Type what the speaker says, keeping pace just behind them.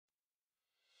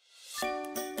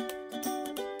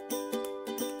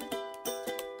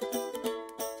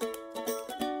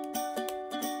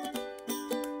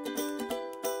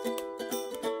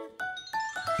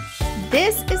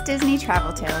This is Disney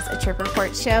Travel Tales, a trip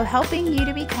report show helping you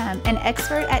to become an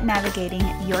expert at navigating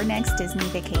your next Disney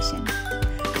vacation.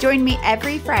 Join me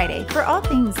every Friday for all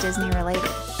things Disney related.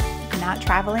 Not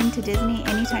traveling to Disney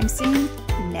anytime soon?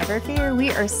 Never fear,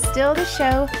 we are still the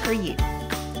show for you.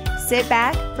 Sit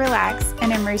back, relax,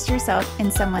 and immerse yourself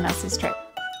in someone else's trip.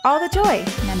 All the joy,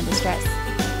 none of the stress.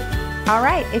 All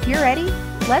right, if you're ready,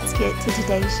 let's get to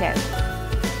today's show.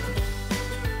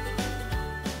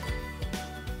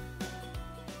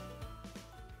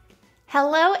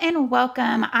 Hello and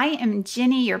welcome. I am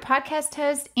Jenny, your podcast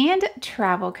host and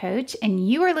travel coach, and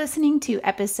you are listening to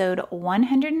episode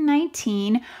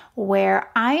 119,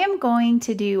 where I am going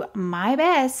to do my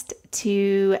best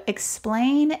to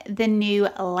explain the new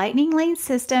Lightning Lane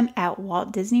system at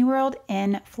Walt Disney World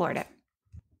in Florida.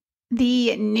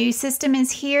 The new system is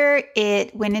here.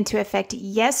 It went into effect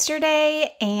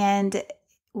yesterday, and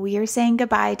we are saying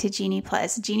goodbye to Genie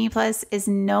Plus. Genie Plus is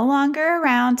no longer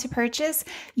around to purchase.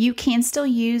 You can still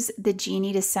use the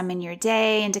Genie to summon your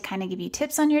day and to kind of give you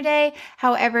tips on your day.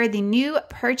 However, the new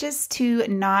purchase to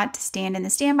not stand in the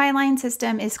standby line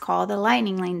system is called the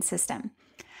Lightning Lane system.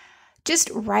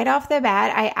 Just right off the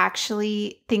bat, I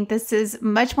actually think this is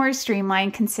much more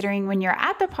streamlined, considering when you're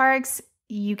at the parks,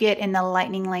 you get in the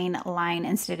Lightning Lane line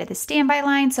instead of the standby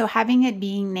line. So having it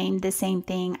being named the same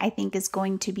thing, I think is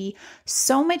going to be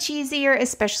so much easier,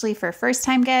 especially for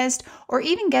first-time guests or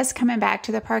even guests coming back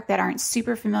to the park that aren't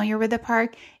super familiar with the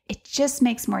park. It just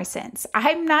makes more sense.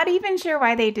 I'm not even sure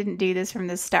why they didn't do this from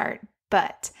the start,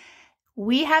 but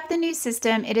we have the new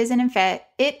system. It is in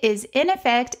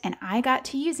effect, and I got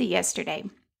to use it yesterday.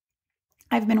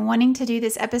 I've been wanting to do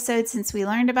this episode since we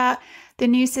learned about the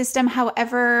new system.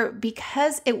 However,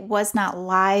 because it was not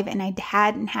live and I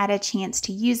hadn't had a chance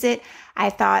to use it, I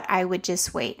thought I would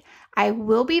just wait. I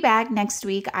will be back next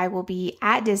week. I will be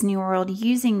at Disney World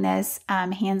using this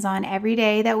hands-on every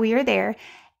day that we are there.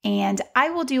 And I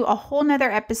will do a whole nother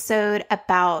episode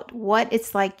about what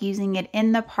it's like using it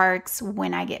in the parks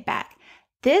when I get back.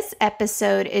 This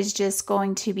episode is just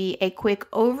going to be a quick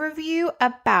overview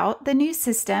about the new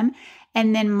system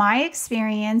and then my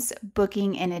experience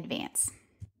booking in advance.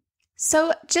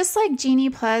 So just like Genie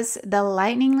Plus, the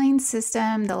Lightning Lane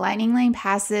system, the Lightning Lane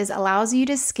passes allows you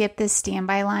to skip the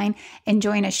standby line and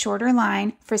join a shorter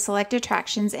line for select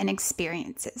attractions and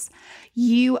experiences.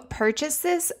 You purchase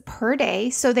this per day,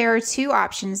 so there are two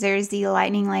options. There's the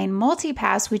Lightning Lane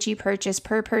Multi-Pass, which you purchase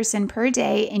per person per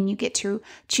day, and you get to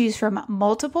choose from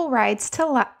multiple rides to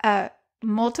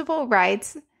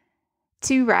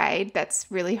ride.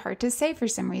 That's really hard to say for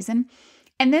some reason.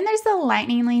 And then there's the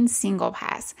Lightning Lane Single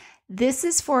Pass. This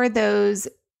is for those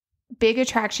big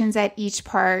attractions at each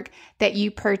park that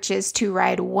you purchase to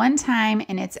ride one time,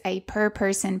 and it's a per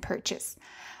person purchase.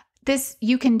 This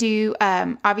you can do,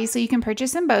 obviously you can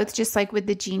purchase them both, just like with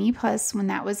the Genie Plus when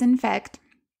that was in effect.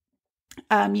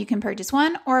 You can purchase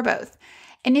one or both.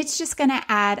 And it's just going to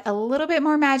add a little bit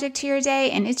more magic to your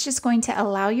day, and it's just going to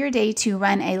allow your day to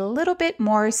run a little bit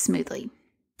more smoothly.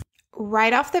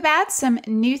 Right off the bat, some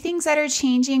new things that are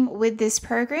changing with this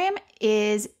program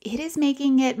is it is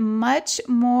making it much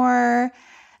more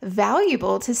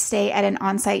valuable to stay at an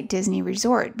on-site Disney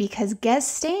resort, because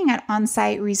guests staying at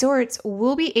on-site resorts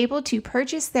will be able to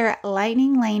purchase their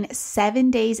Lightning Lane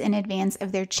 7 days in advance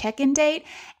of their check-in date,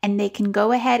 and they can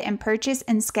go ahead and purchase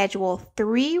and schedule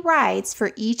 3 rides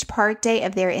for each park day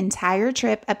of their entire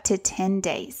trip up to 10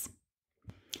 days.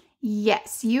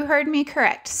 Yes, you heard me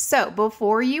correct. So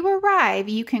before you arrive,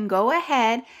 you can go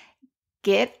ahead,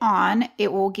 get on.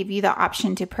 It will give you the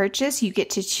option to purchase. You get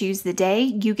to choose the day.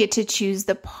 You get to choose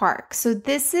the park. So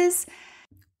this is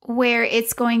where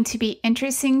it's going to be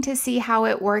interesting to see how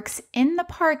it works in the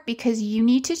park, because you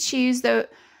need to choose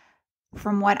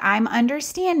from what I'm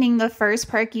understanding, the first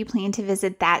park you plan to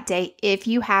visit that day if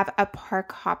you have a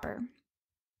park hopper.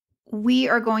 We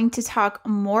are going to talk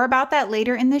more about that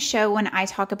later in the show when I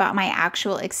talk about my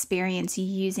actual experience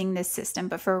using this system.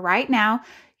 But for right now,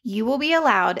 you will be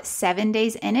allowed 7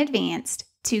 days in advance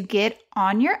to get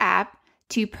on your app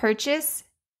to purchase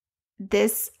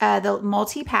this, the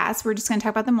multi-pass. We're just going to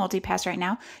talk about the multi-pass right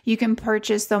now. You can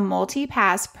purchase the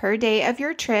multi-pass per day of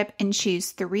your trip and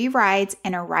choose 3 rides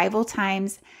and arrival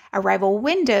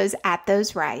windows at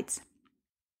those rides.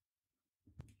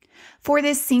 For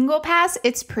this single pass,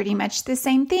 it's pretty much the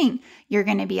same thing. You're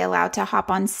going to be allowed to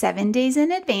hop on 7 days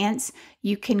in advance.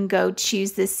 You can go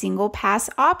choose the single pass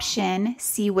option,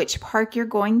 see which park you're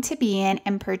going to be in,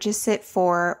 and purchase it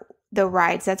for the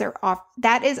rides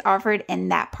that is offered in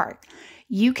that park.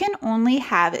 You can only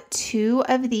have 2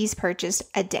 of these purchased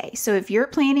a day. So if you're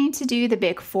planning to do the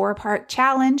big 4-park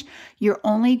challenge, you're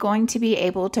only going to be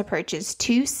able to purchase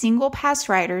 2 single pass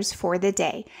riders for the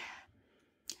day.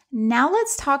 Now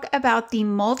let's talk about the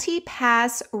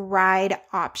multi-pass ride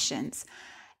options.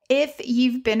 If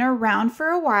you've been around for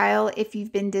a while, if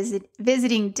you've been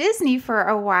visiting Disney for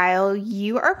a while,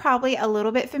 you are probably a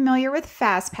little bit familiar with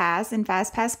FastPass and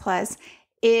FastPass Plus.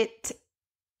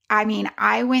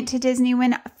 I went to Disney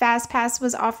when FastPass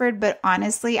was offered, but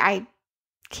honestly, I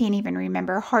can't even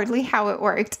remember hardly how it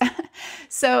worked.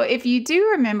 So if you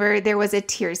do remember, there was a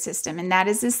tier system, and that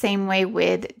is the same way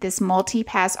with this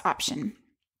multi-pass option.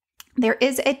 There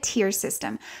is a tier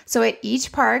system. So at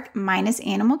each park, minus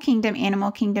Animal Kingdom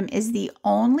is the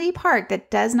only park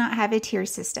that does not have a tier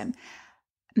system.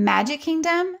 Magic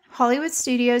Kingdom, Hollywood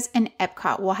Studios, and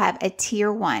Epcot will have a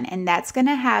tier 1, and that's going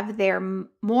to have their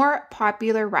more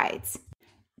popular rides.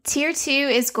 Tier 2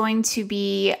 is going to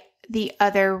be the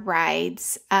other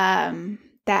rides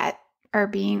that are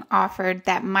being offered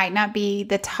that might not be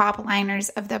the top liners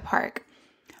of the park.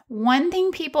 One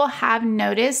thing people have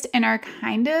noticed and are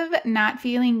kind of not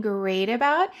feeling great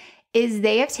about is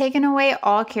they have taken away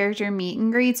all character meet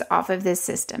and greets off of this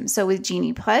system. So with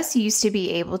Genie Plus, you used to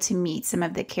be able to meet some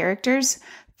of the characters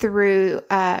through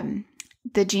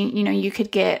you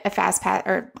could get a fast pass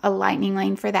or a lightning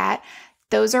lane for that.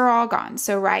 Those are all gone.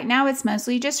 So right now it's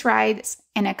mostly just rides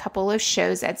and a couple of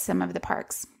shows at some of the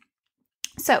parks.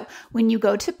 So when you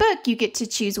go to book, you get to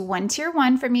choose 1 tier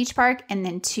 1 from each park and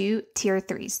then 2 tier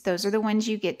 3s. Those are the ones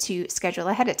you get to schedule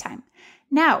ahead of time.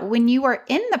 Now, when you are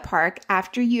in the park,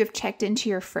 after you have checked into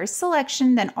your first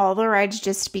selection, then all the rides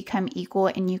just become equal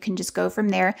and you can just go from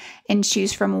there and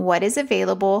choose from what is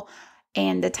available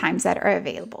and the times that are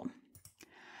available.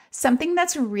 Something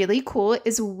that's really cool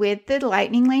is with the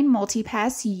Lightning Lane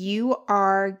Multipass, you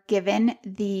are given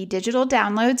the digital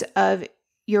downloads of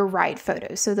your ride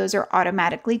photos. So those are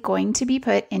automatically going to be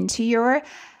put into your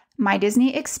My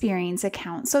Disney Experience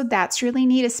account. So that's really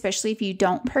neat, especially if you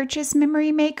don't purchase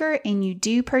Memory Maker and you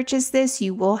do purchase this,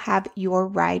 you will have your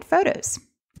ride photos.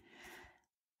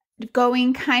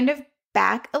 Going kind of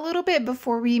back a little bit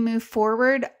before we move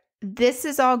forward, this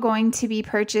is all going to be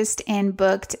purchased and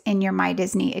booked in your My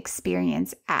Disney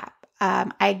Experience app.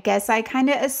 I guess I kind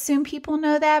of assume people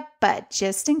know that, but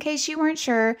just in case you weren't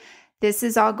sure, this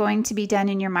is all going to be done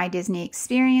in your My Disney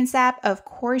Experience app. Of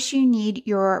course, you need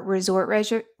your resort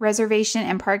reservation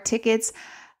and park tickets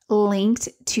linked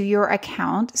to your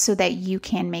account so that you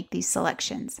can make these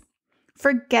selections.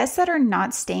 For guests that are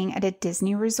not staying at a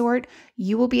Disney resort,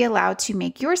 you will be allowed to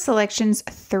make your selections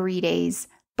 3 days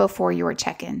before your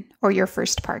check-in or your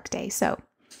first park day. So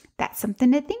that's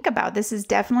something to think about.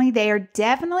 They are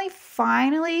definitely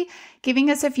finally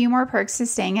giving us a few more perks to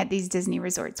staying at these Disney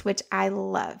resorts, which I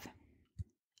love.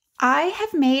 I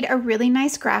have made a really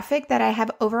nice graphic that I have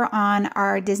over on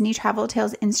our Disney Travel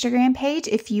Tales Instagram page.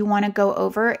 If you want to go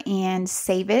over and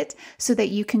save it so that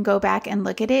you can go back and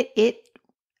look at it, it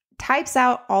types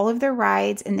out all of the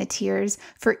rides and the tiers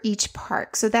for each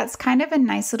park. So that's kind of a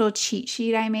nice little cheat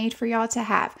sheet I made for y'all to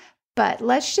have. But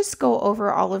let's just go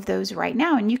over all of those right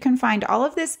now. And you can find all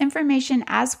of this information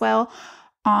as well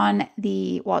on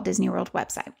the Walt Disney World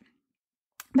website.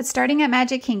 But starting at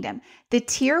Magic Kingdom, the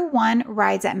Tier 1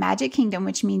 rides at Magic Kingdom,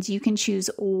 which means you can choose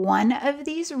one of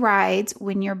these rides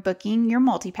when you're booking your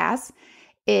multipass,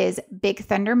 is Big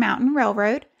Thunder Mountain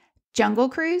Railroad, Jungle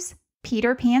Cruise,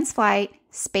 Peter Pan's Flight,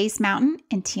 Space Mountain,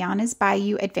 and Tiana's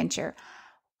Bayou Adventure.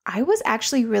 I was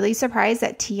actually really surprised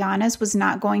that Tiana's was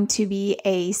not going to be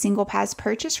a single pass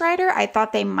purchase rider. I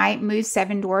thought they might move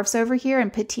Seven Dwarfs over here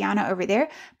and put Tiana over there,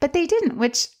 but they didn't,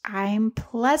 which I'm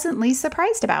pleasantly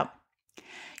surprised about.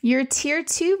 Your Tier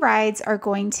 2 rides are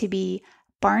going to be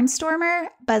Barnstormer,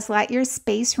 Buzz Lightyear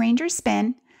Space Ranger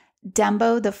Spin,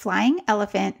 Dumbo the Flying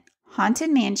Elephant,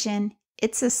 Haunted Mansion,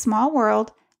 It's a Small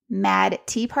World, Mad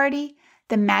Tea Party,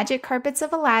 The Magic Carpets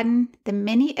of Aladdin, The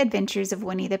Many Adventures of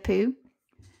Winnie the Pooh,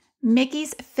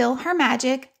 Mickey's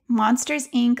PhilharMagic, Monsters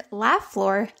Inc. Laugh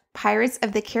Floor, Pirates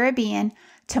of the Caribbean,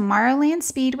 Tomorrowland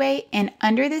Speedway, and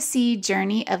Under the Sea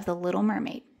Journey of the Little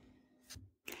Mermaid.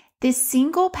 The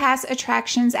single pass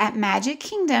attractions at Magic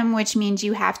Kingdom, which means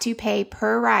you have to pay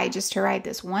per ride just to ride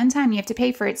this one time, you have to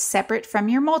pay for it separate from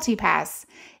your multi-pass,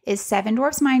 is Seven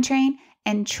Dwarfs Mine Train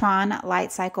and Tron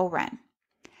Light Cycle Run.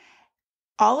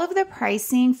 All of the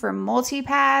pricing for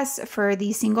multi-pass for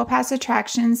the single pass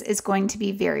attractions is going to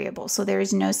be variable. So there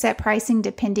is no set pricing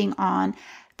depending on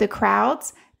the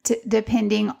crowds,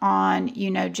 depending on,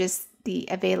 just the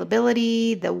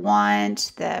availability, the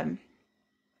want,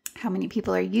 how many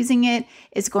people are using it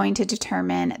is going to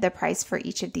determine the price for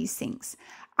each of these things.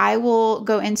 I will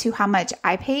go into how much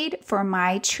I paid for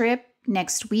my trip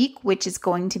next week, which is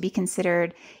going to be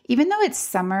considered, even though it's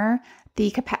summer,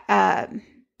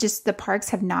 just the parks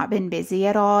have not been busy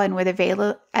at all. And with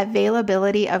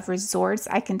availability of resorts,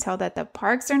 I can tell that the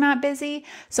parks are not busy.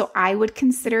 So I would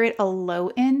consider it a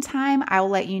low end time. I'll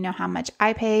let you know how much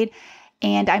I paid.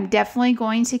 And I'm definitely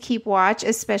going to keep watch,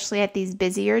 especially at these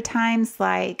busier times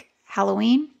like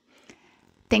Halloween,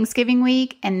 Thanksgiving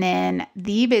week, and then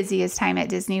the busiest time at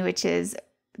Disney, which is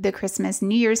the Christmas,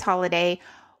 New Year's holiday.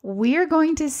 We're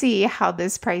going to see how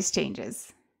this price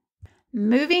changes.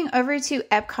 Moving over to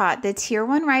Epcot, the Tier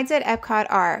 1 rides at Epcot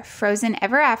are Frozen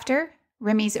Ever After,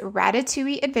 Remy's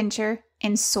Ratatouille Adventure,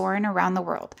 and Soarin' Around the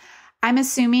World. I'm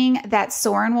assuming that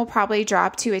Soarin' will probably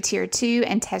drop to a Tier 2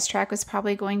 and Test Track was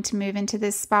probably going to move into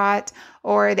this spot,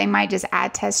 or they might just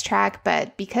add Test Track.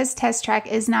 But because Test Track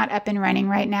is not up and running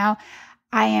right now,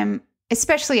 I am,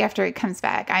 especially after it comes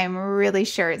back, I am really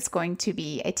sure it's going to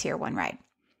be a Tier 1 ride.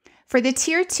 For the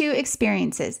Tier 2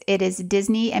 experiences, it is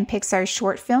Disney and Pixar's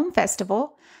Short Film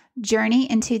Festival, Journey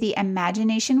into the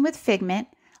Imagination with Figment,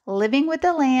 Living with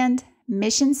the Land,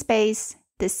 Mission Space,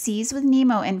 The Seas with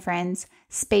Nemo and Friends,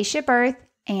 Spaceship Earth,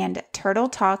 and Turtle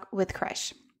Talk with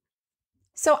Crush.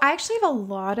 So I actually have a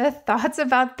lot of thoughts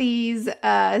about these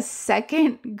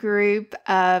second group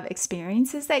of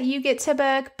experiences that you get to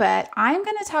book, but I'm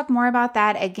going to talk more about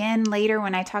that again later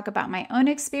when I talk about my own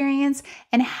experience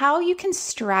and how you can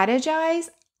strategize,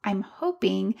 I'm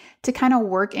hoping, to kind of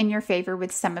work in your favor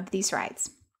with some of these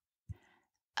rides.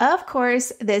 Of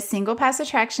course, the single pass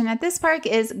attraction at this park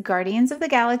is Guardians of the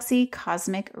Galaxy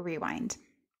Cosmic Rewind.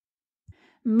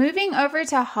 Moving over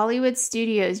to Hollywood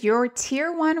Studios, your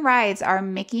Tier 1 rides are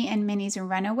Mickey and Minnie's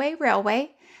Runaway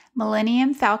Railway,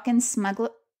 Millennium Falcon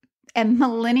Smuggler's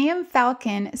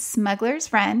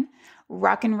Run,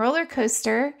 Rock and Roller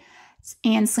Coaster,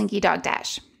 and Slinky Dog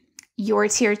Dash. Your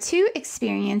Tier 2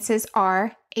 experiences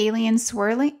are Alien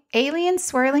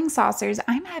Swirling Saucers.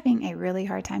 I'm having a really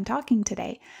hard time talking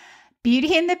today.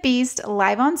 Beauty and the Beast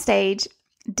Live on Stage,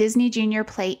 Disney Junior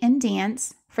Play and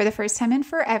Dance, For the First Time in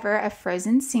Forever, a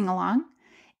Frozen Sing-Along,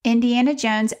 Indiana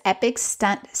Jones Epic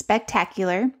Stunt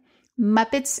Spectacular,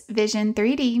 Muppets Vision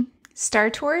 3D, Star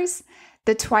Tours,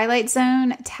 The Twilight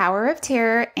Zone Tower of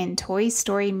Terror, and Toy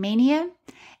Story Mania.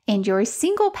 And your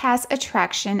single pass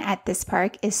attraction at this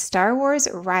park is Star Wars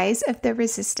Rise of the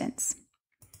Resistance.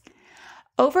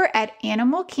 Over at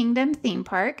Animal Kingdom Theme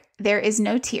Park, there is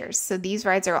no tiers. So these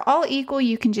rides are all equal.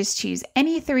 You can just choose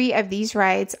any 3 of these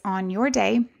rides on your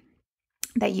day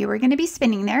that you are going to be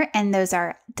spending there. And those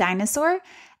are Dinosaur,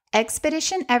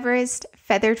 Expedition Everest,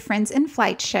 Feathered Friends in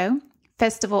Flight Show,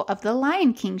 Festival of the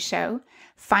Lion King Show,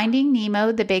 Finding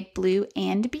Nemo, The Big Blue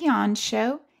and Beyond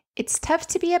Show, It's Tough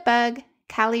to Be a Bug,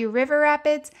 Cali River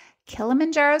Rapids,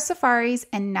 Kilimanjaro Safaris,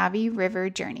 and Navi River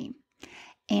Journey.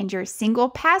 And your single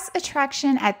pass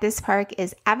attraction at this park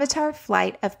is Avatar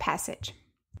Flight of Passage.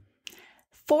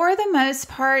 For the most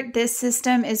part, this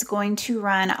system is going to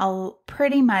run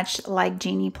pretty much like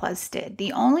Genie Plus did.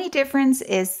 The only difference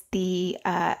is the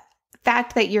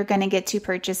fact that you're going to get to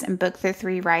purchase and book the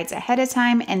 3 rides ahead of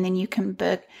time, and then you can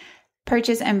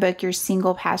purchase and book your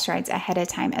single pass rides ahead of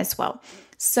time as well.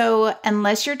 So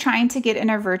unless you're trying to get in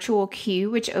a virtual queue,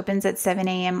 which opens at 7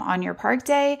 a.m. on your park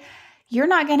day, you're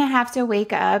not going to have to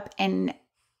wake up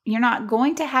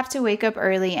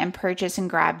early and purchase and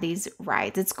grab these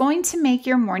rides. It's going to make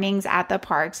your mornings at the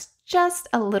parks just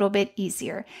a little bit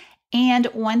easier. And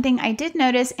one thing I did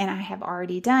notice, and I have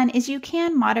already done, is you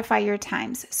can modify your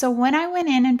times. So when I went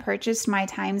in and purchased my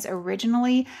times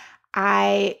originally,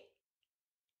 I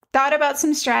thought about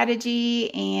some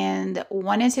strategy and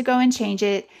wanted to go and change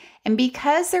it. And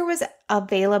because there was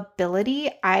availability,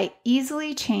 I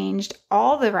easily changed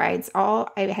all the rides, all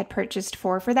I had purchased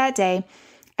for that day.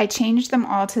 I changed them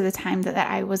all to the time that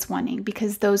I was wanting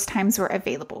because those times were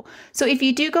available. So if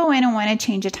you do go in and want to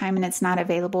change a time and it's not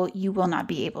available, you will not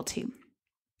be able to.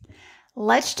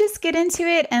 Let's just get into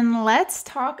it and let's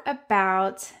talk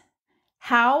about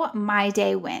how my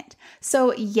day went.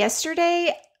 So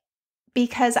yesterday,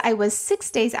 because I was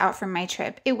 6 days out from my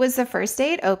trip, it was the first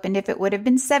day it opened. If it would have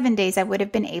been 7 days, I would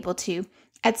have been able to.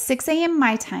 At 6 a.m.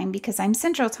 my time, because I'm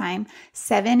Central Time,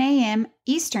 7 a.m.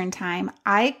 Eastern Time,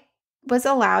 I was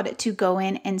allowed to go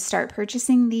in and start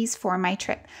purchasing these for my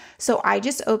trip. So I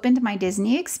just opened my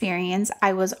Disney experience.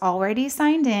 I was already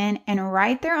signed in, and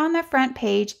right there on the front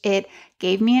page, it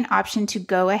gave me an option to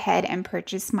go ahead and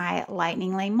purchase my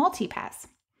Lightning Lane Multipass.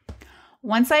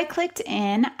 Once I clicked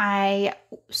in, I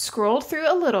scrolled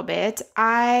through a little bit.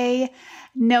 I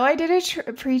know I did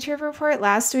a pre-trip report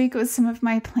last week with some of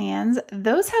my plans.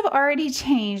 Those have already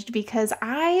changed because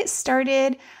I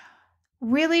started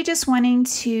really just wanting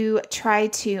to try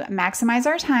to maximize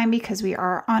our time because we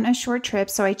are on a short trip.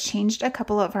 So I changed a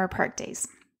couple of our park days.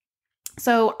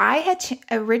 So I had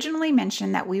originally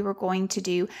mentioned that we were going to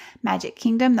do Magic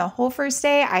Kingdom the whole first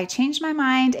day. I changed my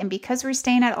mind, and because we're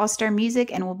staying at All Star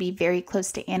Music and we'll be very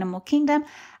close to Animal Kingdom,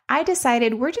 I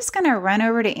decided we're just going to run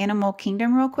over to Animal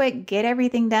Kingdom real quick, get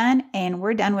everything done, and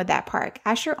we're done with that park.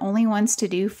 Asher only wants to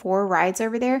do 4 rides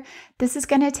over there. This is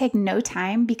going to take no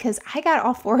time because I got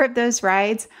all 4 of those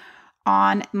rides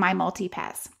on my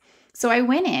multi-pass. So I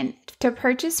went in to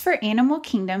purchase for Animal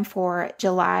Kingdom for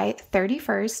July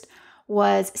 31st.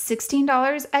 Was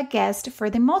 $16 a guest for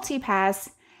the multi-pass,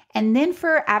 and then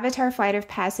for Avatar Flight of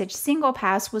Passage single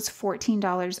pass was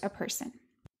 $14 a person.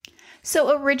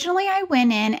 So originally I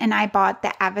went in and I bought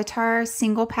the Avatar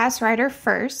single pass rider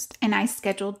first, and I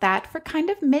scheduled that for kind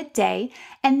of midday,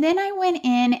 and then I went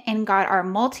in and got our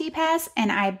multi-pass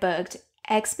and I booked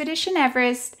Expedition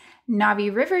Everest,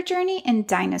 Navi River Journey, and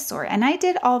Dinosaur, and I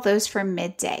did all those for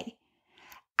midday.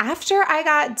 After I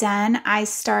got done, I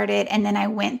started and then I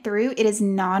went through. It is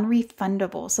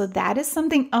non-refundable. So that is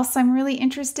something else I'm really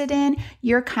interested in.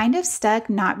 You're kind of stuck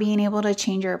not being able to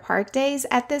change your park days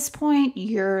at this point.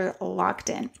 You're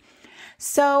locked in.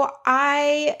 So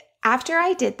after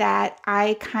I did that,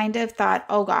 I kind of thought,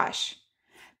 oh gosh,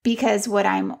 because what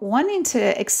I'm wanting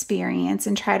to experience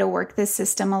and try to work this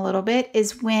system a little bit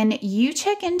is when you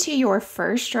check into your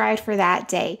first ride for that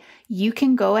day, you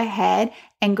can go ahead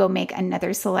and go make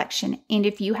another selection. And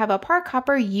if you have a park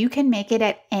hopper, you can make it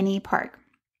at any park.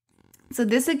 So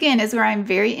this again is where I'm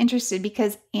very interested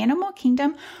because Animal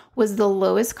Kingdom was the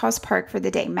lowest cost park for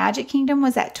the day. Magic Kingdom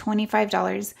was at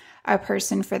 $25 a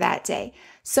person for that day.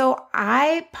 So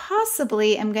I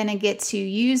possibly am going to get to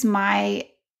use my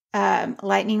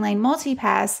Lightning Lane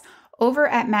multi-pass over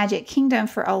at Magic Kingdom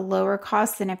for a lower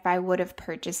cost than if I would have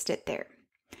purchased it there.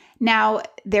 Now,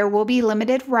 there will be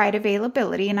limited ride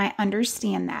availability, and I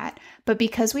understand that. But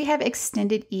because we have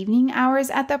extended evening hours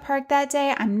at the park that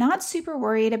day, I'm not super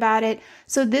worried about it.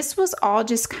 So this was all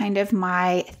just kind of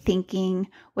my thinking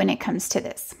when it comes to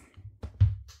this.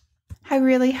 I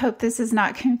really hope this is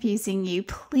not confusing you.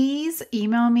 Please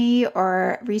email me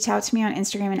or reach out to me on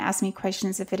Instagram and ask me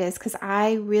questions if it is, because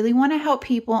I really want to help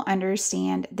people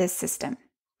understand this system.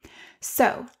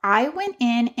 So I went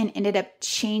in and ended up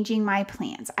changing my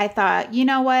plans. I thought, you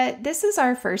know what? This is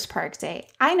our first park day.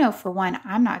 I know for one,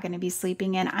 I'm not going to be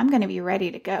sleeping in. I'm going to be ready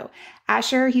to go.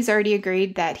 Asher, he's already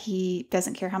agreed that he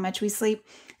doesn't care how much we sleep.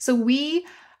 So we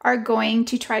are going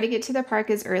to try to get to the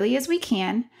park as early as we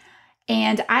can.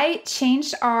 And I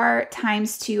changed our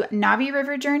times to Navi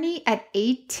River Journey at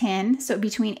 8:10. So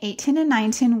between 8:10 and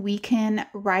 9:10, we can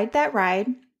ride that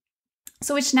ride.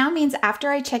 So which now means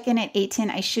after I check in at 8:10,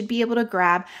 I should be able to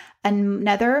grab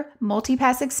another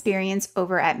multi-pass experience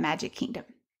over at Magic Kingdom.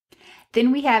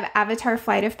 Then we have Avatar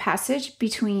Flight of Passage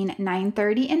between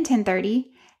 9:30 and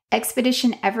 10:30,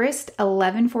 Expedition Everest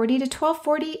 11:40 to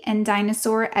 12:40, and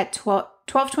Dinosaur at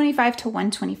 12:25 to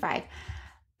 1:25.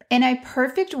 In a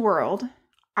perfect world,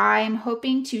 I'm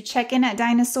hoping to check in at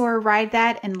Dinosaur, ride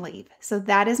that, and leave. So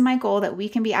that is my goal, that we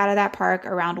can be out of that park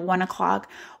around 1 o'clock,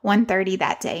 1:30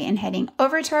 that day, and heading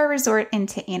over to our resort and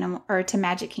to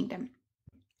Magic Kingdom.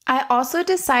 I also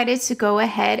decided to go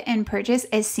ahead and purchase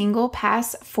a single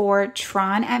pass for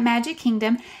Tron at Magic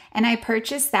Kingdom, and I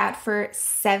purchased that for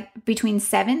between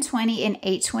 $7.20 and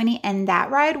 $8.20, and that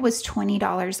ride was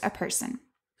 $20 a person.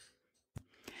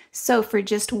 So for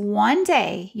just one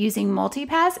day, using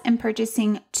multi-pass and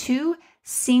purchasing 2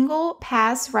 single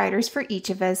pass riders for each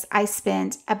of us, I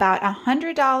spent about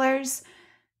 $100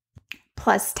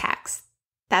 plus tax.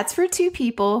 That's for 2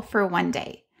 people for one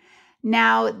day.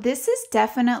 Now, this is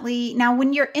definitely, now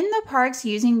when you're in the parks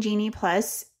using Genie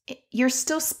Plus, you're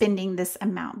still spending this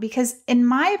amount because in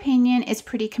my opinion, it's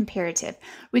pretty comparative.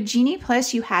 With Genie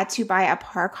Plus, you had to buy a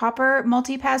park hopper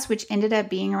multi-pass, which ended up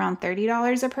being around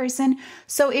 $30 a person.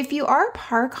 So if you are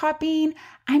park hopping,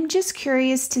 I'm just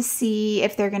curious to see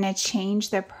if they're going to change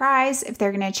the price, if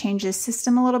they're going to change the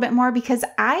system a little bit more, because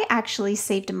I actually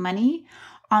saved money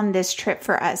on this trip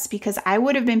for us because I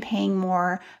would have been paying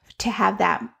more to have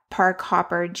that park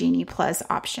hopper Genie Plus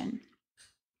option.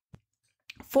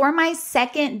 For my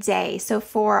second day, so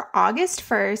for August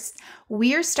 1st,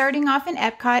 we are starting off in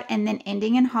Epcot and then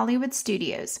ending in Hollywood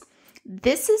Studios.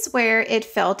 This is where it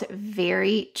felt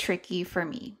very tricky for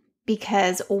me.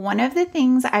 because one of the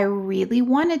things I really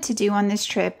wanted to do on this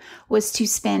trip was to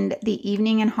spend the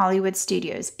evening in Hollywood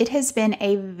Studios. It has been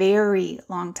a very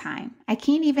long time. I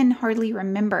can't even hardly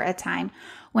remember a time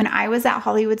when I was at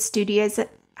Hollywood Studios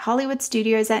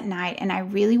at night, and I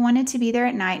really wanted to be there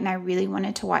at night, and I really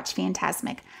wanted to watch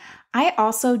Fantasmic. I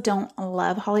also don't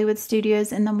love Hollywood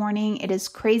Studios in the morning. It is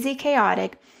crazy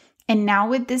chaotic. And now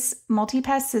with this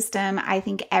multi-pass system, I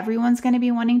think everyone's going to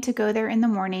be wanting to go there in the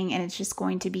morning, and it's just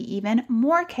going to be even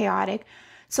more chaotic.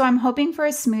 So I'm hoping for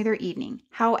a smoother evening.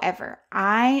 However,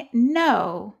 I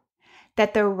know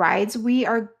that the rides we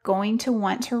are going to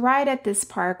want to ride at this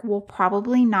park will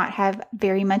probably not have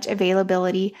very much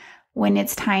availability when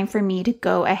it's time for me to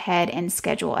go ahead and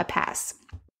schedule a pass.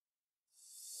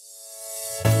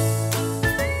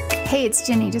 Hey, it's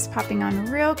Jenny, just popping on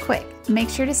real quick. Make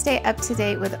sure to stay up to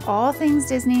date with all things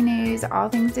Disney news, all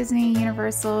things Disney,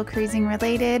 Universal, cruising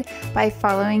related by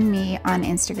following me on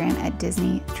Instagram at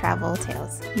Disney Travel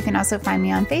Tales. You can also find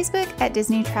me on Facebook at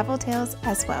Disney Travel Tales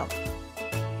as well.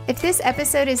 If this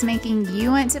episode is making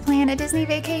you want to plan a Disney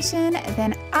vacation,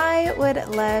 then I would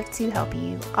love to help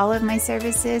you. All of my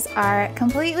services are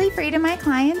completely free to my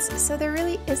clients, so there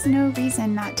really is no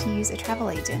reason not to use a travel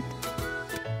agent.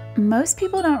 Most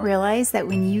people don't realize that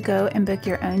when you go and book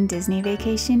your own Disney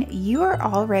vacation, you are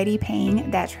already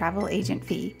paying that travel agent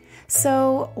fee.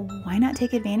 So why not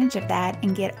take advantage of that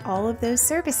and get all of those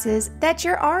services that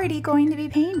you're already going to be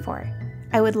paying for?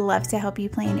 I would love to help you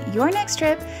plan your next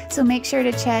trip, so make sure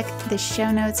to check the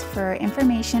show notes for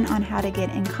information on how to get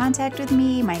in contact with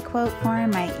me, my quote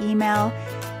form, my email,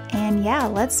 and yeah,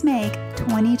 let's make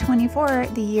 2024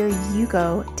 the year you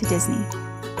go to Disney.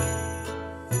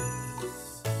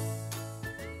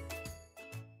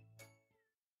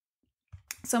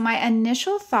 So my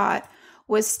initial thought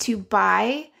was to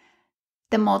buy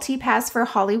the multi-pass for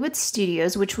Hollywood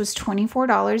Studios, which was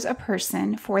 $24 a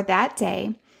person for that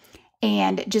day,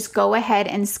 and just go ahead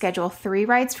and schedule 3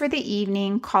 rides for the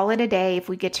evening, call it a day. If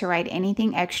we get to ride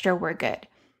anything extra, we're good.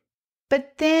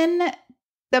 But then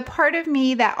the part of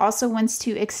me that also wants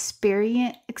to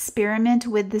experiment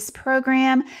with this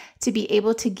program to be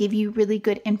able to give you really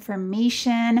good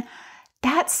information,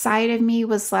 that side of me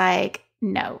was like,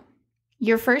 no.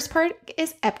 Your first part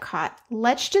is Epcot.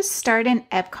 Let's just start in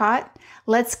Epcot.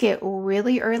 Let's get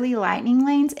really early Lightning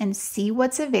lanes and see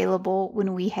what's available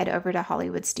when we head over to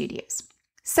Hollywood Studios.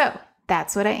 So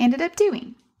that's what I ended up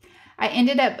doing. I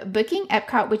ended up booking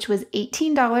Epcot, which was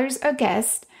 $18 a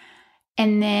guest.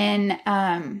 And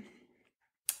then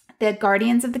the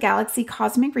Guardians of the Galaxy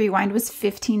Cosmic Rewind was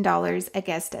 $15 a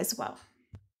guest as well.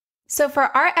 So for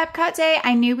our Epcot day,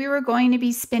 I knew we were going to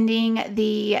be spending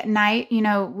the night,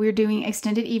 we're doing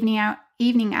extended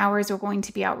evening hours. We're going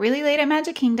to be out really late at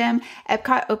Magic Kingdom.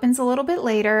 Epcot opens a little bit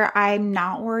later. I'm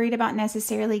not worried about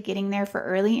necessarily getting there for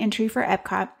early entry for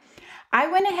Epcot. I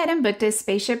went ahead and booked a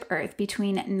Spaceship Earth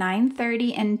between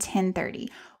 9:30 and 10:30.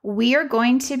 We are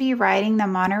going to be riding the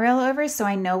monorail over, so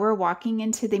I know we're walking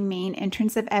into the main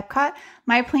entrance of Epcot.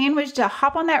 My plan was to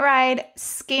hop on that ride,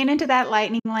 scan into that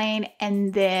Lightning lane,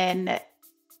 and then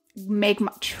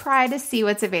try to see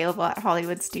what's available at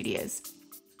Hollywood Studios.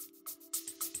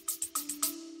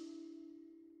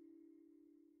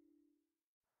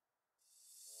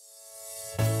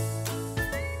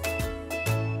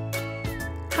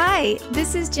 Hi,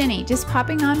 this is Jenny, just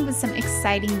popping on with some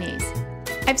exciting news.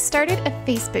 I've started a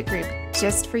Facebook group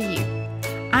just for you.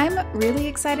 I'm really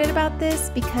excited about this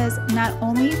because not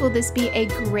only will this be a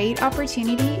great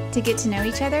opportunity to get to know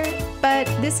each other, but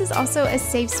this is also a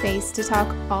safe space to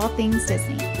talk all things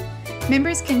Disney.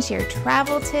 Members can share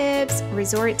travel tips,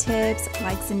 resort tips,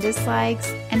 likes and dislikes,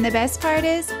 and the best part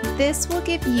is this will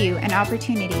give you an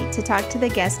opportunity to talk to the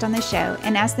guest on the show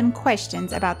and ask them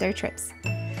questions about their trips.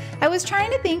 I was trying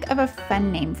to think of a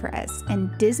fun name for us,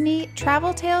 and Disney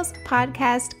Travel Tales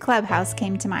Podcast Clubhouse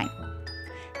came to mind.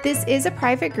 This is a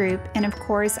private group, and of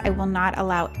course, I will not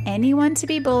allow anyone to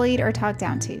be bullied or talked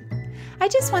down to. I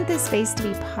just want this space to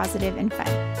be positive and fun.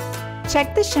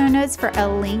 Check the show notes for a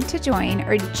link to join,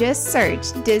 or just search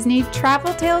Disney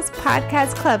Travel Tales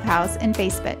Podcast Clubhouse in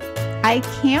Facebook. I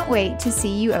can't wait to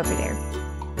see you over there.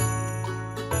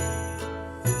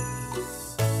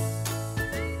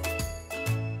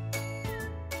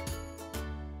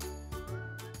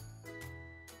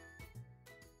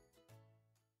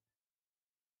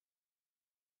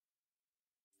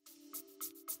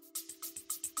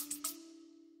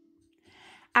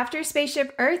 After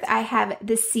Spaceship Earth, I have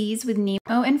The Seas with Nemo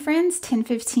and Friends,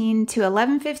 10:15 to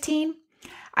 11:15.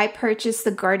 I purchased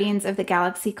the Guardians of the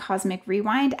Galaxy Cosmic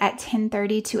Rewind at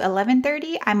 10:30 to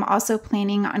 11:30. I'm also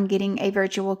planning on getting a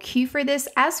virtual queue for this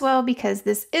as well because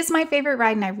this is my favorite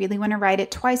ride and I really want to ride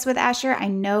it twice with Asher. I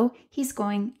know he's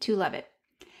going to love it.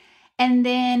 And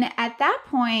then at that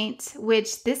point,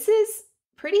 which this is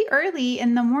pretty early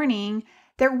in the morning,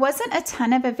 there wasn't a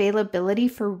ton of availability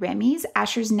for Remy's.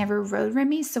 Asher's never rode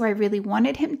Remy's, so I really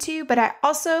wanted him to, but I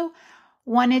also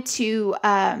wanted to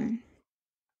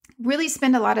really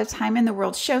spend a lot of time in the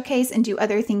World Showcase and do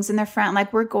other things in the front,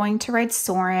 like we're going to ride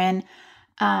Soarin'.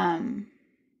 But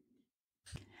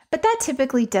that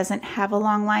typically doesn't have a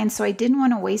long line, so I didn't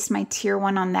want to waste my tier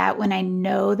 1 on that when I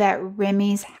know that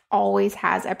Remy's always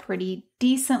has a pretty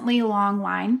decently long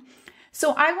line.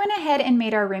 So I went ahead and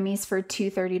made our Remy's for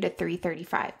 2:30 to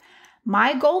 3:35.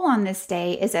 My goal on this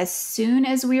day is as soon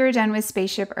as we are done with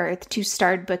Spaceship Earth to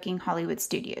start booking Hollywood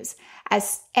Studios.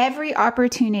 As every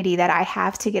opportunity that I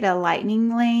have to get a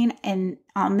Lightning lane, and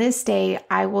on this day,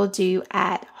 I will do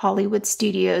at Hollywood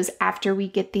Studios after we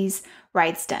get these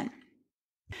rides done.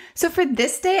 So for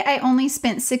this day, I only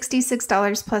spent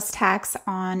 $66 plus tax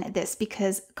on this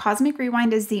because Cosmic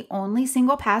Rewind is the only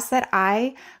single pass that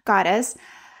I got us.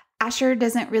 Asher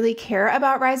doesn't really care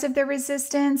about Rise of the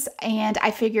Resistance, and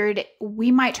I figured we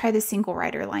might try the single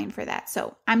rider line for that.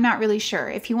 So I'm not really sure.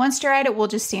 If he wants to ride it, we'll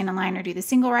just stand in line or do the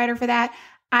single rider for that.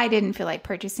 I didn't feel like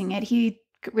purchasing it. He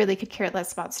really could care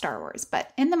less about Star Wars,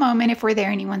 but in the moment, if we're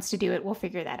there and he wants to do it, we'll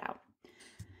figure that out.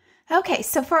 Okay,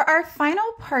 so for our final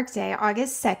park day,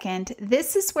 August 2nd,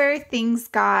 this is where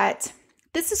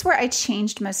I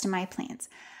changed most of my plans.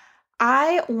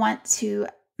 I want to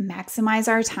maximize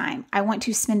our time. I want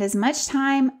to spend as much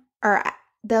time or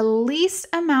the least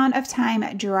amount of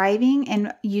time driving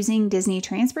and using Disney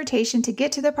transportation to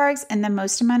get to the parks and the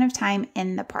most amount of time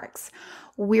in the parks.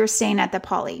 We're staying at the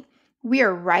Poly. We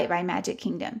are right by Magic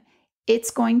Kingdom.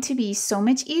 It's going to be so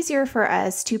much easier for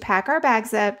us to pack our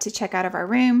bags up, to check out of our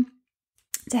room,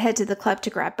 to head to the club to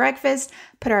grab breakfast,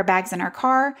 put our bags in our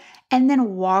car, and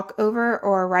then walk over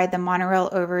or ride the monorail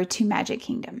over to Magic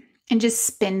Kingdom and just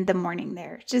spend the morning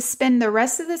there. Just spend the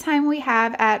rest of the time we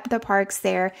have at the parks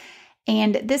there.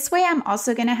 And this way, I'm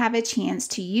also going to have a chance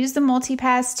to use the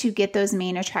multi-pass to get those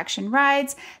main attraction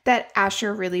rides that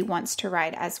Asher really wants to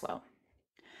ride as well.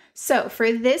 So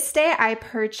for this day, I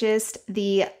purchased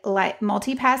the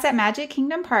multi-pass at Magic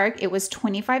Kingdom Park. It was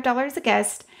 $25 a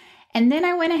guest. And then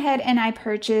I went ahead and I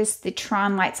purchased the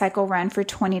Tron Light Cycle Run for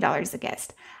 $20 a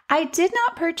guest. I did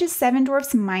not purchase Seven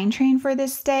Dwarfs Mine Train for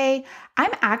this day.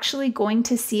 I'm actually going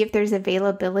to see if there's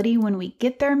availability when we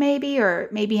get there or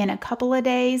maybe in a couple of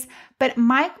days. But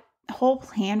my whole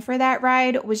plan for that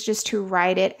ride was just to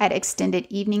ride it at extended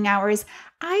evening hours.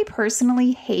 I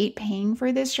personally hate paying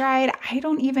for this ride. I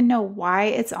don't even know why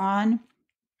it's on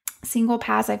single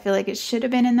pass. I feel like it should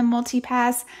have been in the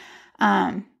multi-pass,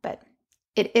 but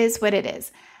it is what it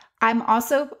is. I'm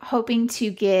also hoping to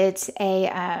get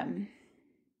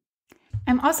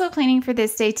I'm also planning for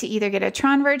this day to either get a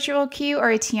Tron virtual queue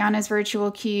or a Tiana's virtual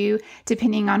queue,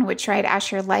 depending on which ride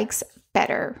Asher likes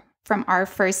better from our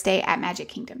first day at Magic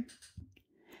Kingdom.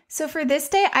 So for this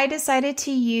day, I decided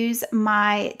to use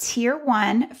my tier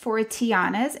 1 for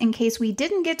Tiana's in case we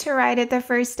didn't get to ride it the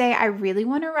first day. I really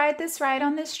want to ride this ride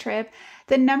on this trip.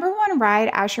 The number 1 ride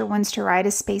Asher wants to ride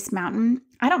is Space Mountain.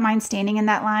 I don't mind standing in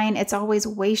that line. It's always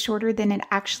way shorter than it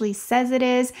actually says it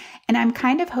is. And I'm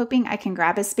kind of hoping I can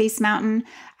grab a Space Mountain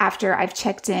after I've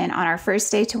checked in on our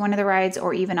first day to one of the rides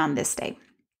or even on this day.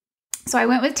 So I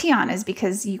went with Tiana's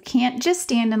because you can't just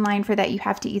stand in line for that. You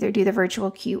have to either do the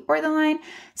virtual queue or the line.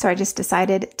 So I just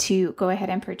decided to go ahead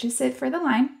and purchase it for the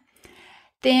line.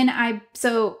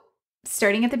 So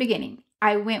starting at the beginning,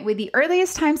 I went with the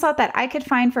earliest time slot that I could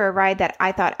find for a ride that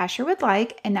I thought Asher would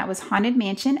like, and that was Haunted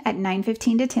Mansion at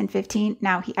 9:15 to 10:15.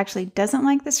 Now, he actually doesn't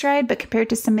like this ride, but compared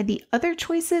to some of the other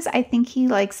choices, I think he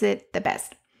likes it the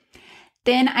best.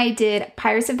 Then I did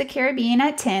Pirates of the Caribbean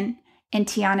at 10 and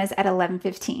Tiana's at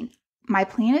 11:15. My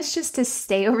plan is just to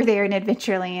stay over there in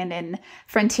Adventureland and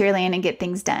Frontierland and get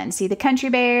things done. See the Country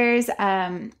Bears.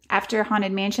 After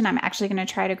Haunted Mansion, I'm actually going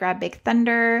to try to grab Big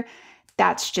Thunder.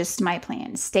 That's just my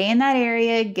plan. Stay in that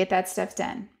area, get that stuff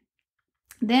done.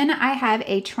 Then I have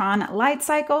a Tron Light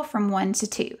Cycle from 1 to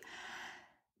 2.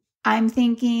 I'm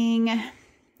thinking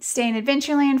stay in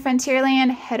Adventureland,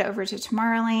 Frontierland, head over to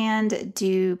Tomorrowland,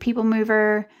 do People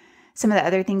Mover, some of the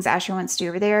other things Asher wants to do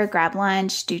over there, grab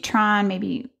lunch, do Tron,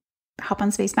 maybe hop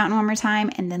on Space Mountain one more time,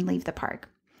 and then leave the park.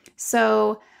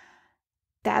 So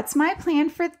that's my plan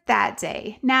for that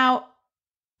day. Now,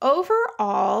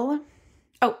 overall,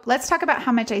 let's talk about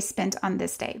how much I spent on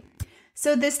this day.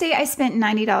 So this day I spent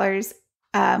 $90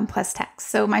 plus tax.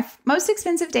 So my most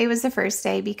expensive day was the first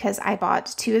day because I bought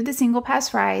 2 of the single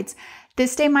pass rides.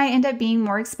 This day might end up being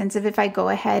more expensive if I go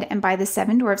ahead and buy the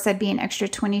 7 Dwarfs. That'd be an extra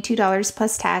 $22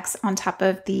 plus tax on top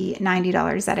of the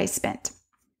 $90 that I spent.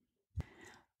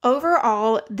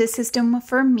 Overall, the system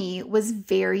for me was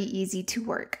very easy to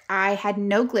work. I had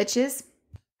no glitches.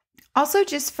 Also,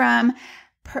 just from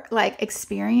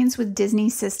experience with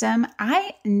Disney's system,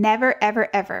 I never, ever,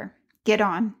 ever get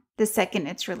on the second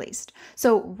it's released.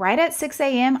 So right at 6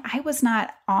 a.m., I was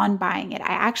not on buying it.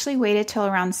 I actually waited till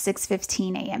around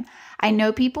 6:15 a.m. I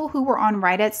know people who were on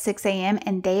right at 6 a.m.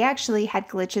 and they actually had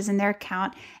glitches in their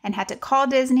account and had to call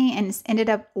Disney and ended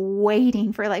up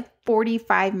waiting for like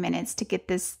 45 minutes to get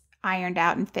this ironed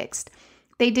out and fixed.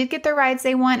 They did get the rides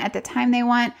they want at the time they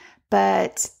want,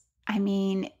 but I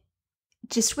mean,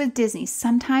 just with Disney,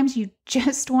 sometimes you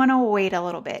just want to wait a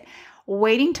little bit.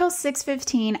 Waiting till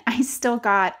 6:15, I still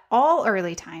got all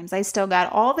early times. I still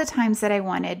got all the times that I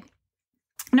wanted.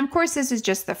 And of course, this is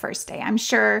just the first day. I'm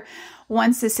sure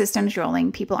once the system's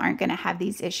rolling, people aren't going to have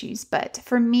these issues. But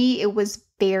for me, it was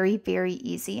very, very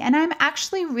easy. And I'm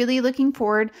actually really looking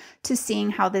forward to seeing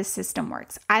how this system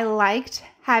works. I liked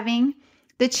having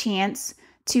the chance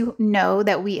to know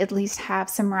that we at least have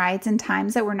some rides and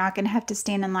times that we're not going to have to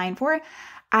stand in line for.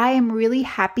 I am really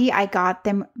happy I got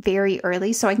them very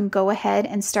early so I can go ahead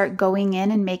and start going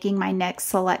in and making my next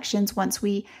selections once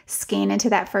we scan into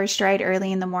that first ride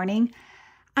early in the morning.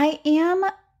 I am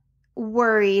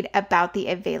worried about the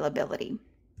availability.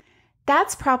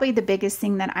 That's probably the biggest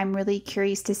thing that I'm really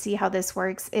curious to see how this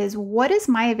works is what is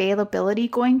my availability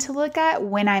going to look at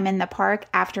when I'm in the park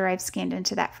after I've scanned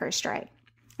into that first ride.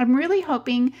 I'm really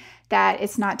hoping that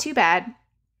it's not too bad.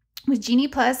 With Genie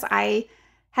Plus, I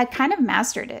had kind of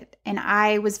mastered it and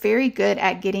I was very good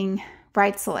at getting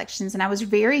ride selections and I was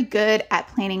very good at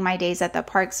planning my days at the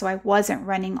park so I wasn't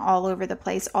running all over the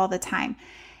place all the time.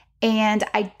 And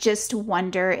I just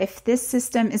wonder if this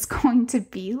system is going to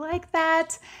be like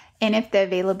that and if the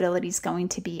availability is going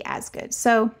to be as good.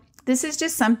 So this is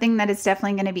just something that is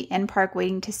definitely going to be in park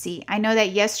waiting to see. I know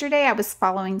that yesterday I was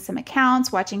following some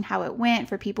accounts, watching how it went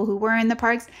for people who were in the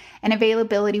parks, and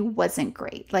availability wasn't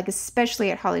great, like especially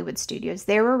at Hollywood Studios.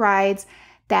 There were rides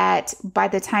that by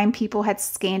the time people had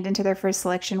scanned into their first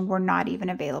selection were not even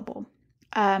available.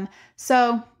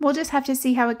 So we'll just have to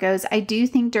see how it goes. I do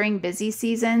think during busy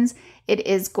seasons, it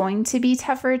is going to be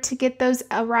tougher to get those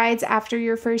rides after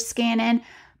your first scan in.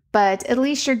 But at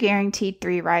least you're guaranteed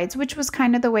 3 rides, which was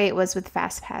kind of the way it was with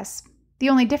FastPass. The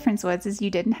only difference is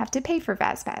you didn't have to pay for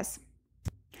FastPass.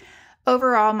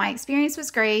 Overall, my experience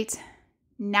was great.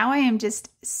 Now I am just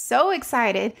so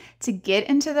excited to get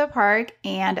into the park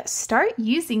and start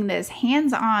using this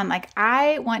hands-on. Like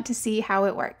I want to see how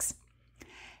it works.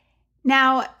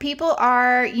 Now, people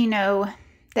are, the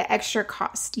extra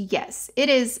cost. Yes, it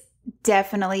is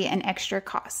definitely an extra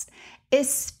cost,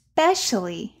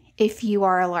 especially if you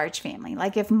are a large family.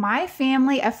 Like if my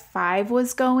family of 5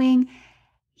 was going,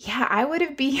 yeah,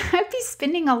 I'd be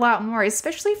spending a lot more,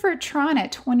 especially for Tron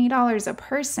at $20 a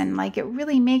person. Like it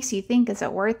really makes you think, is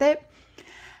it worth it?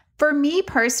 For me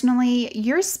personally,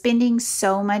 you're spending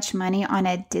so much money on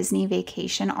a Disney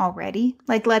vacation already.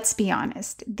 Like, let's be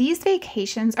honest, these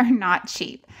vacations are not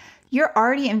cheap. You're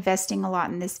already investing a lot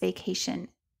in this vacation.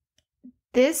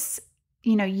 This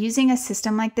using a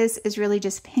system like this is really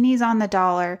just pennies on the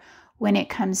dollar when it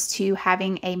comes to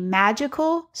having a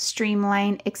magical,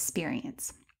 streamlined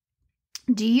experience.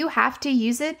 Do you have to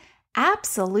use it?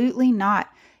 Absolutely not.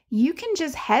 You can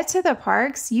just head to the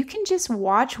parks. You can just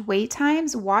watch wait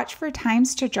times, watch for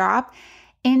times to drop,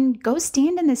 and go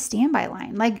stand in the standby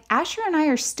line. Like Asher and I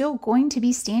are still going to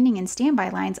be standing in standby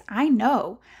lines. I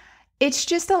know. It's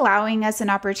just allowing us an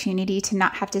opportunity to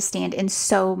not have to stand in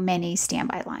so many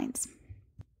standby lines.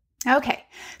 Okay,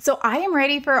 so I am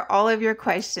ready for all of your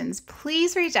questions.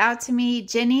 Please reach out to me,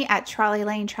 Jenny at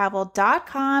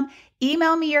trolleylanetravel.com.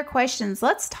 Email me your questions.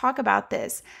 Let's talk about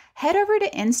this. Head over to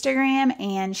Instagram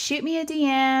and shoot me a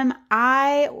DM.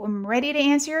 I am ready to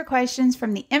answer your questions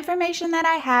from the information that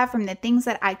I have, from the things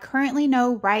that I currently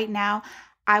know right now.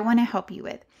 I want to help you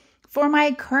with. For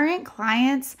my current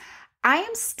clients, I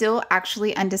am still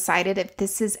actually undecided if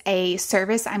this is a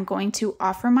service I'm going to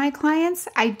offer my clients.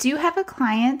 I do have a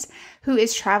client who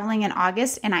is traveling in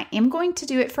August, and I am going to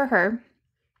do it for her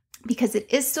because it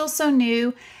is still so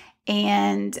new,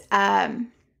 and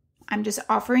I'm just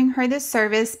offering her this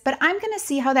service, but I'm going to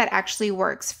see how that actually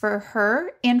works for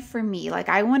her and for me. Like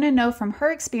I want to know from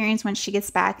her experience when she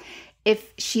gets back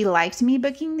if she liked me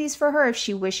booking these for her, if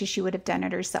she wishes she would have done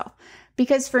it herself.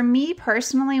 Because for me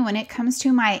personally, when it comes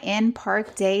to my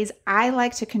in-park days, I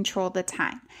like to control the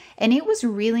time. And it was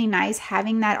really nice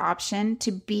having that option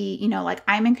to be, like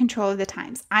I'm in control of the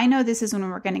times. I know this is when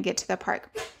we're going to get to the park.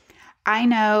 I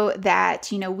know that,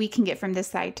 we can get from this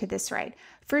side to this ride.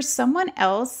 For someone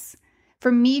else,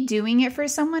 for me doing it for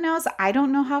someone else, I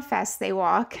don't know how fast they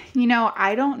walk.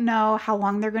 I don't know how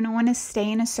long they're going to want to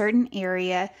stay in a certain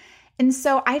area. And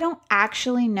so I don't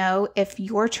actually know if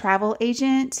your travel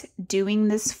agent doing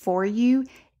this for you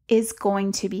is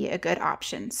going to be a good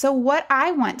option. So what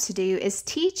I want to do is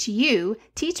teach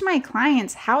my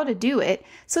clients how to do it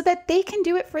so that they can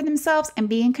do it for themselves and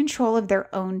be in control of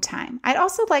their own time. I'd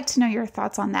also like to know your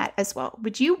thoughts on that as well.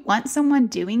 Would you want someone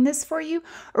doing this for you,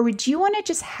 or would you want to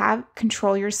just have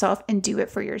control yourself and do it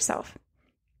for yourself?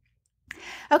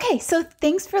 Okay, so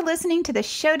thanks for listening to the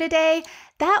show today.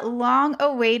 That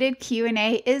long-awaited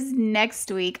Q&A is next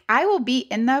week. I will be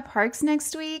in the parks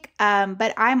next week,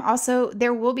 but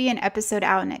there will be an episode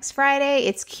out next Friday.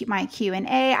 It's my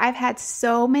Q&A. I've had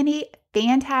so many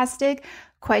fantastic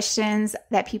questions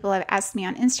that people have asked me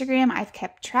on Instagram. I've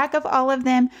kept track of all of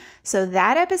them. So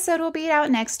that episode will be out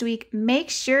next week.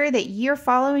 Make sure that you're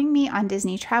following me on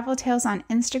Disney Travel Tales on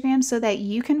Instagram so that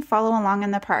you can follow along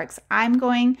in the parks. I'm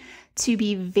going to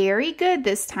be very good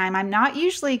this time. I'm not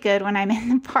usually good when I'm in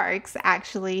the parks,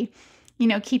 actually,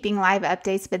 keeping live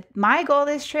updates. But my goal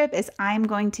this trip is I'm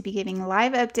going to be giving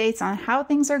live updates on how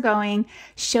things are going,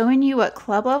 showing you what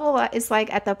club level is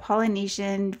like at the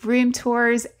Polynesian, room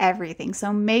tours, everything.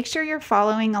 So make sure you're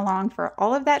following along for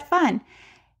all of that fun,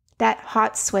 that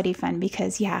hot, sweaty fun,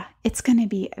 because it's going to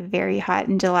be very hot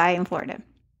in July in Florida.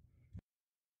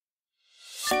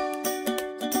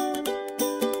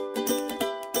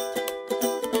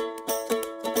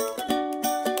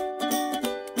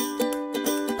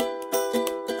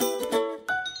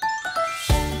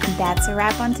 That's a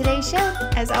wrap on today's show.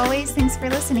 As always, thanks for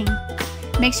listening.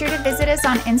 Make sure to visit us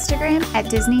on Instagram at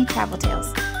Disney Travel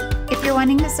Tales. If you're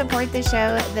wanting to support the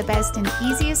show, the best and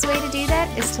easiest way to do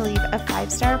that is to leave a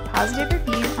 5-star positive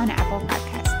review on Apple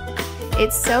Podcasts.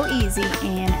 It's so easy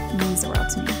and means the world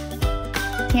to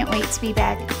me. Can't wait to be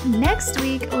back next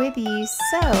week with you.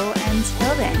 So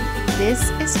until then, this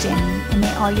is Jenny, and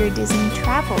may all your Disney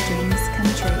travel dreams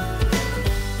come true.